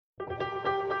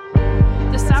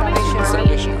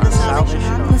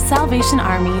Salvation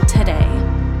Army today.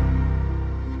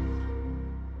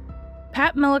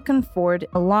 Pat Milliken Ford,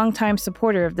 a longtime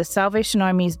supporter of the Salvation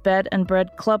Army's Bed and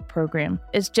Bread Club program,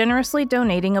 is generously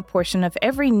donating a portion of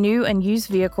every new and used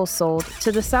vehicle sold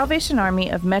to the Salvation Army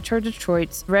of Metro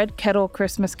Detroit's Red Kettle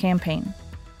Christmas campaign.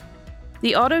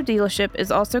 The auto dealership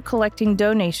is also collecting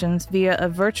donations via a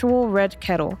virtual Red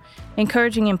Kettle,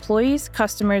 encouraging employees,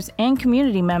 customers, and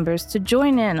community members to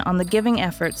join in on the giving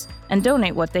efforts and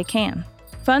donate what they can.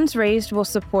 Funds raised will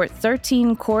support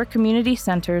 13 core community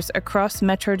centers across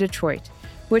Metro Detroit,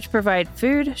 which provide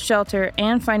food, shelter,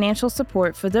 and financial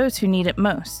support for those who need it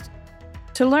most.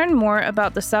 To learn more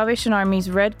about the Salvation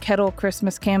Army's Red Kettle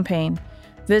Christmas campaign,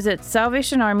 visit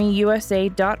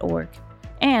salvationarmyusa.org.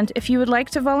 And if you would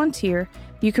like to volunteer,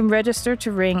 you can register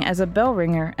to ring as a bell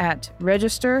ringer at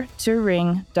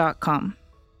registertoring.com.